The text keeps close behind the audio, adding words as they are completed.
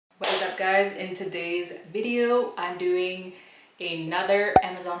up guys? In today's video I'm doing another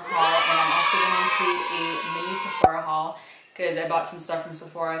Amazon haul, and I'm also going to include a mini Sephora haul because I bought some stuff from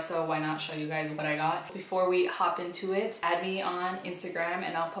Sephora, so why not show you guys what I got. Before we hop into it, add me on Instagram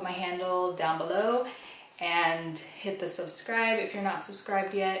and I'll put my handle down below, and hit the subscribe if you're not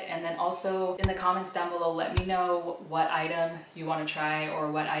subscribed yet. And then also in the comments down below, let me know what item you want to try or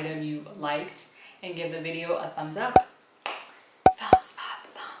what item you liked, and give the video a thumbs up. Thumbs up,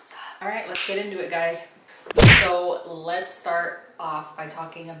 thumbs up. All right, let's get into it guys. So let's start off by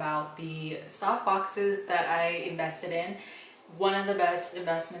talking about the soft boxes that I invested in. One of the best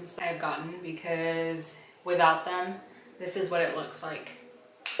investments I've gotten, because without them, this is what it looks like.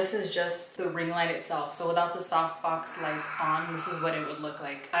 This is just the ring light itself. So without the softbox lights on, this is what it would look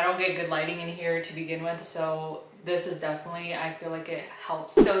like. I don't get good lighting in here to begin with, so this is definitely, I feel like it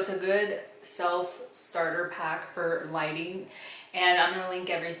helps. So it's a good self-starter pack for lighting, and I'm gonna link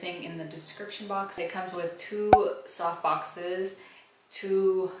everything in the description box. It comes with 2 soft boxes,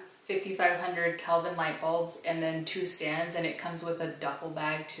 2 5500 Kelvin light bulbs, and then 2 stands, and it comes with a duffel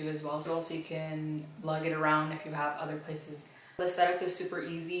bag too as well, so also you can lug it around if you have other places. The setup is super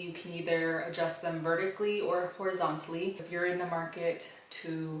easy. You can either adjust them vertically or horizontally. If you're in the market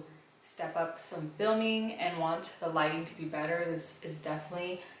to step up some filming and want the lighting to be better, this is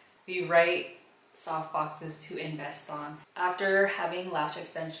definitely the right soft boxes to invest on. After having lash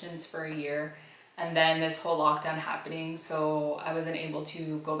extensions for a year and then this whole lockdown happening, so I wasn't able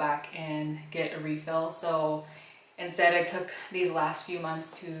to go back and get a refill, so instead I took these last few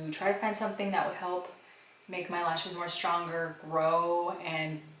months to try to find something that would help make my lashes more stronger, grow,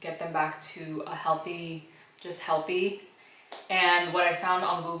 and get them back to a healthy, just healthy. And what I found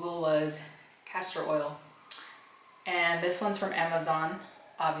on Google was castor oil, and this one's from Amazon.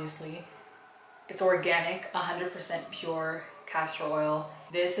 Obviously it's organic, 100% pure castor oil.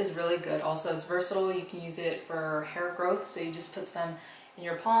 This is really good. Also, it's versatile. You can use it for hair growth, so you just put some in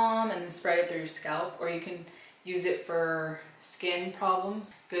your palm and then spread it through your scalp, or you can use it for skin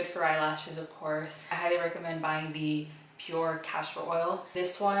problems. Good for eyelashes, of course. I highly recommend buying the pure castor oil.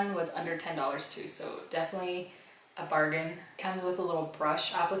 This one was under $10 too, so definitely a bargain. It comes with a little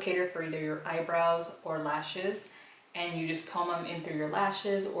brush applicator for either your eyebrows or lashes, and you just comb them in through your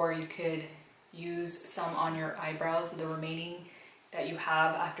lashes, or you could use some on your eyebrows, the remaining that you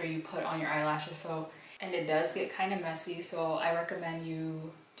have after you put on your eyelashes. So, and it does get kind of messy, so I recommend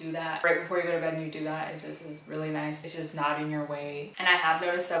you do that right before you go to bed and you do that. It just is really nice. It's just not in your way. And I have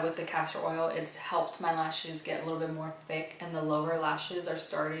noticed that with the castor oil, it's helped my lashes get a little bit more thick, and the lower lashes are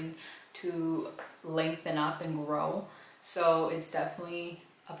starting to lengthen up and grow. So it's definitely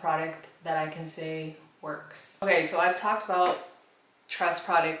a product that I can say works. Okay, so I've talked about trust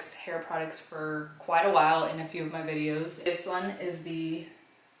products, hair products for quite a while in a few of my videos. This one is the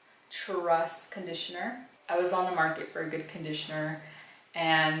Trust conditioner. I was on the market for a good conditioner,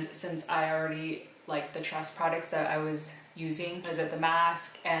 and since I already like the Trust products that I was using, was it the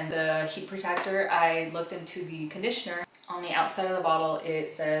mask and the heat protector, I looked into the conditioner. On the outside of the bottle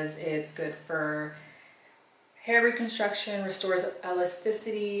it says it's good for hair reconstruction, restores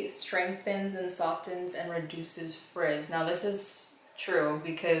elasticity, strengthens and softens, and reduces frizz. Now this is true,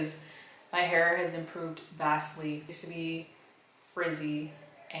 because my hair has improved vastly. It used to be frizzy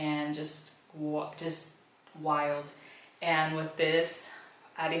and just wild, and with this,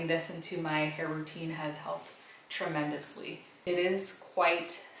 adding this into my hair routine has helped tremendously. It is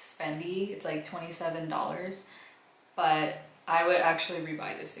quite spendy. It's like $27, but I would actually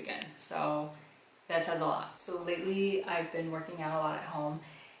rebuy this again, so that says a lot. So lately I've been working out a lot at home,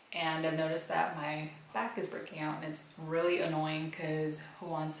 and I've noticed that my back is breaking out, and it's really annoying because who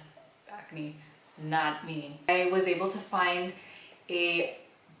wants acne? Not me. I was able to find a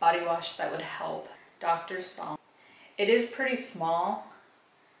body wash that would help. Dr. Song. It is pretty small,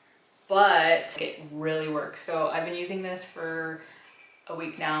 but it really works. So I've been using this for a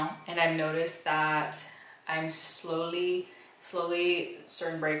week now, and I've noticed that I'm slowly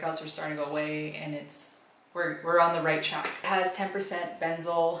certain breakouts are starting to go away, and we're on the right track. It has 10%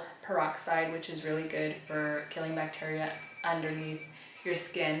 benzoyl peroxide, which is really good for killing bacteria underneath your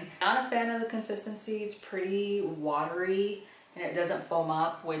skin. Not a fan of the consistency. It's pretty watery and it doesn't foam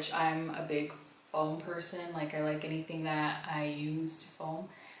up, which I'm a big foam person. Like, I like anything that I use to foam,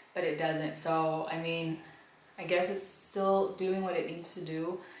 but it doesn't. So I mean, I guess it's still doing what it needs to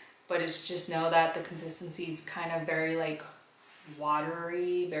do, but it's just know that the consistency is kind of very like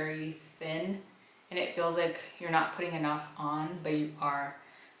watery, very thin, and it feels like you're not putting enough on, but you are.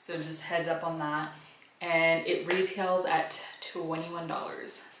 So just heads up on that. And it retails at $21.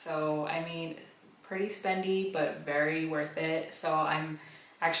 So I mean, pretty spendy, but very worth it. So I'm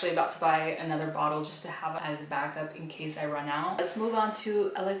Actually about to buy another bottle just to have it as a backup in case I run out. Let's move on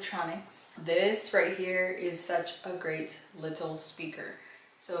to electronics. This right here is such a great little speaker.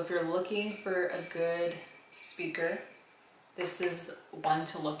 So if you're looking for a good speaker, this is one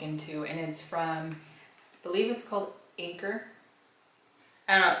to look into, and it's from, I believe it's called Anchor.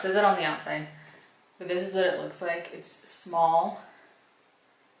 I don't know, it says it on the outside, but this is what it looks like. It's small.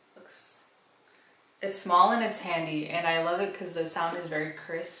 It's small and it's handy, and I love it because the sound is very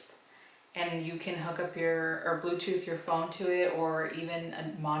crisp, and you can hook up or Bluetooth your phone to it, or even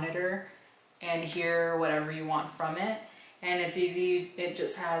a monitor, and hear whatever you want from it. And it's easy. It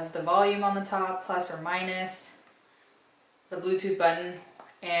just has the volume on the top, plus or minus, the Bluetooth button,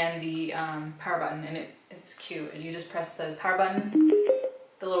 and the power button, and it's cute. And you just press the power button,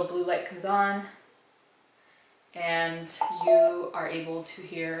 the little blue light comes on, and you are able to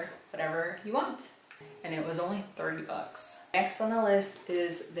hear whatever you want. And it was only 30 bucks. Next on the list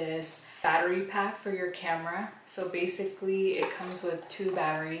is this battery pack for your camera. So basically it comes with 2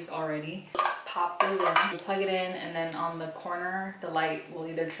 batteries already. Pop those in, you plug it in, and then on the corner the light will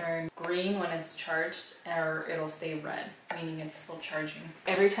either turn green when it's charged or it'll stay red, meaning it's still charging.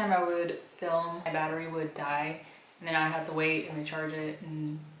 Every time I would film, my battery would die, and then I'd have to wait and recharge it,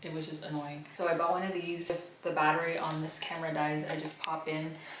 and it was just annoying. So I bought one of these. If the battery on this camera dies, I just pop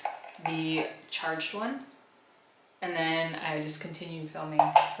in the charged one, and then I just continue filming.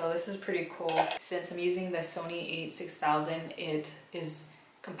 So this is pretty cool. Since I'm using the Sony a6000, it is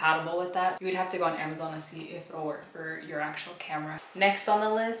compatible with that. You would have to go on Amazon to see if it'll work for your actual camera. Next on the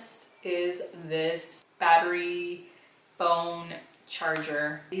list is this battery phone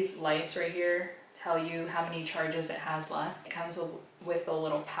charger. These lights right here tell you how many charges it has left. It comes with a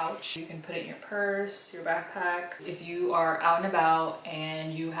little pouch. You can put it in your purse, your backpack. If you are out and about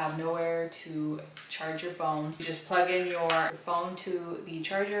and you have nowhere to charge your phone, you just plug in your phone to the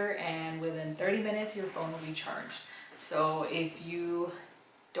charger, and within 30 minutes your phone will be charged. So if you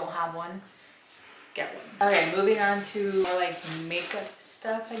don't have one, get one. Okay, moving on to more like makeup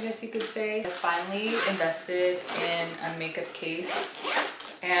stuff, I guess you could say. I finally invested in a makeup case,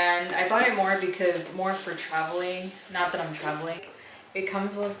 and I bought it more for traveling. Not that I'm traveling. It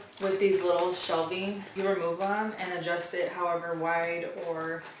comes with these little shelving. You remove them and adjust it however wide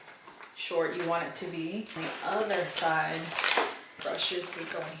or short you want it to be. On the other side, brushes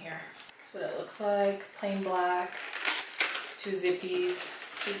would go in here. That's what it looks like. Plain black, 2 zippies,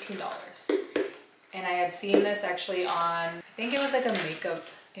 $18. And I had seen this actually on, I think it was like a makeup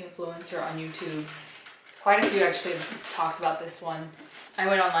influencer on YouTube. Quite a few actually talked about this one. I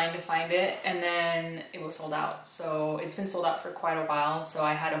went online to find it, and then it was sold out. So it's been sold out for quite a while, so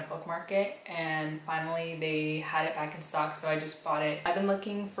I had to bookmark it, and finally they had it back in stock, so I just bought it. I've been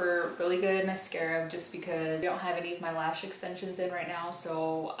looking for really good mascara just because I don't have any of my lash extensions in right now,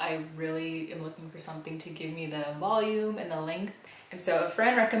 so I really am looking for something to give me the volume and the length. And so a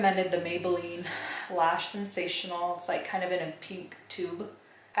friend recommended the Maybelline Lash Sensational. It's like kind of in a pink tube.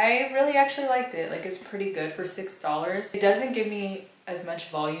 I really actually liked it. Like, it's pretty good for $6. It doesn't give me as much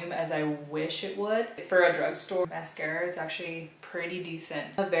volume as I wish it would. For a drugstore mascara, it's actually pretty decent.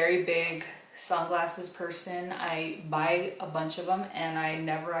 I'm a very big sunglasses person. I buy a bunch of them and I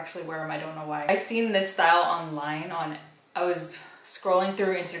never actually wear them. I don't know why. I seen this style online I was scrolling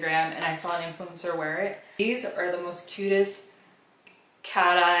through Instagram and I saw an influencer wear it. These are the most cutest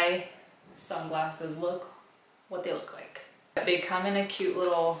cat eye sunglasses. Look what they look like. They come in a cute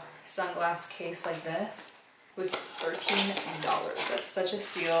little sunglass case like this. It was $13. That's such a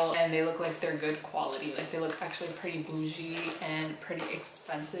steal, and they look like they're good quality. Like, they look actually pretty bougie and pretty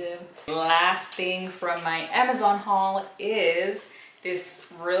expensive. Last thing from my Amazon haul is this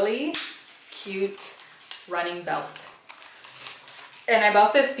really cute running belt. And I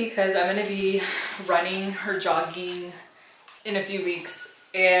bought this because I'm gonna be running or jogging in a few weeks,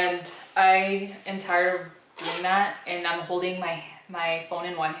 and I am tired of doing that, and I'm holding my phone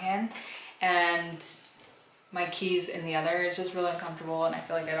in one hand and my keys in the other. It's just really uncomfortable, and I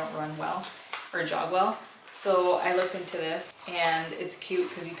feel like I don't run well or jog well. So I looked into this, and it's cute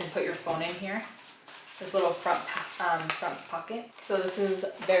because you can put your phone in here, this little front pocket. So this is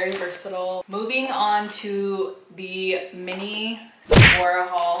very versatile. Moving on to the mini Sephora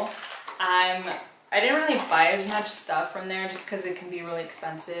haul. I didn't really buy as much stuff from there just because it can be really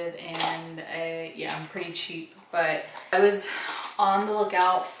expensive, and yeah, I'm pretty cheap. But I was on the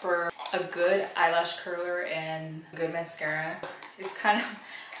lookout for a good eyelash curler and a good mascara.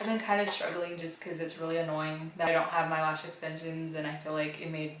 I've been kind of struggling just because it's really annoying that I don't have my lash extensions, and I feel like it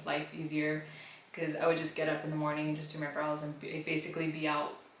made life easier because I would just get up in the morning and just do my brows and basically be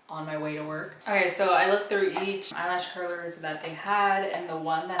out on my way to work. Okay, so I looked through each eyelash curlers that they had, and the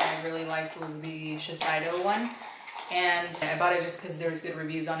one that I really liked was the Shiseido one. And I bought it just because there was good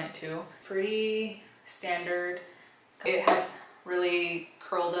reviews on it too. Pretty standard. It has really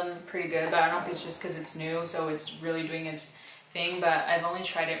curled them pretty good, but I don't know if it's just because it's new, so it's really doing its thing, but I've only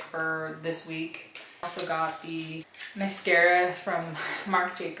tried it for this week. I also got the mascara from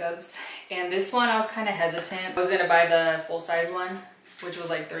Marc Jacobs, and this one I was kind of hesitant. I was gonna buy the full-size one, which was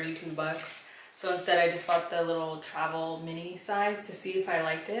like 32 bucks. So instead I just bought the little travel mini size to see if I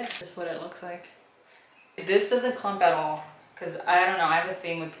liked it. That's what it looks like. This doesn't clump at all, because I don't know, I have a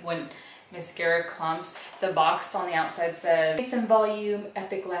thing with when mascara clumps. The box on the outside says Face and Volume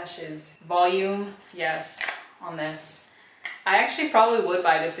Epic Lashes. Volume, yes, on this. I actually probably would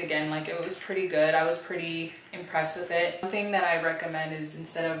buy this again. Like, it was pretty good. I was pretty impressed with it. One thing that I recommend is,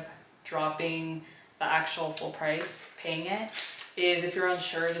 instead of dropping the actual full price, paying it, is if you're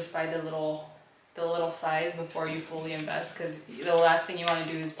unsure, just buy the little size before you fully invest, because the last thing you want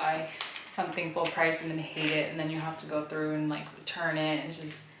to do is buy something full price and then hate it, and then you have to go through and like return it.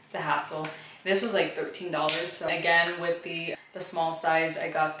 It's a hassle. This was like $13. So again, with the small size, I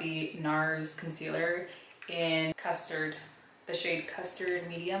got the NARS concealer in Custard, the shade Custard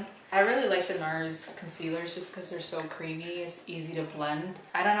Medium. I really like the NARS concealers just because they're so creamy. It's easy to blend.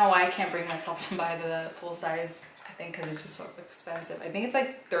 I don't know why I can't bring myself to buy the full size. I think because it's just so expensive. I think it's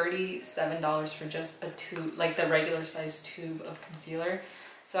like $37 for just a tube, like the regular size tube of concealer.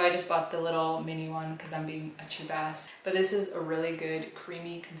 So I just bought the little mini one because I'm being a cheap ass. But this is a really good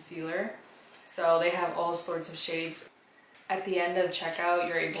creamy concealer. So they have all sorts of shades. At the end of checkout,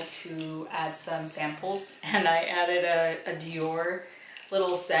 you're able to add some samples. And I added a Dior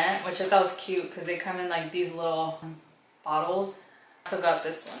little scent, which I thought was cute because they come in like these little bottles. I also got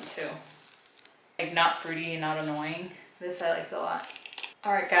this one too. Like, not fruity and not annoying. This I liked a lot.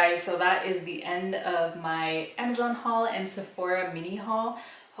 Alright guys, so that is the end of my Amazon haul and Sephora mini haul.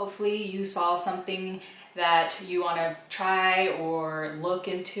 Hopefully you saw something that you want to try or look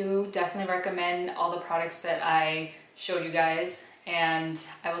into. Definitely recommend all the products that I showed you guys, and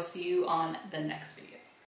I will see you on the next video.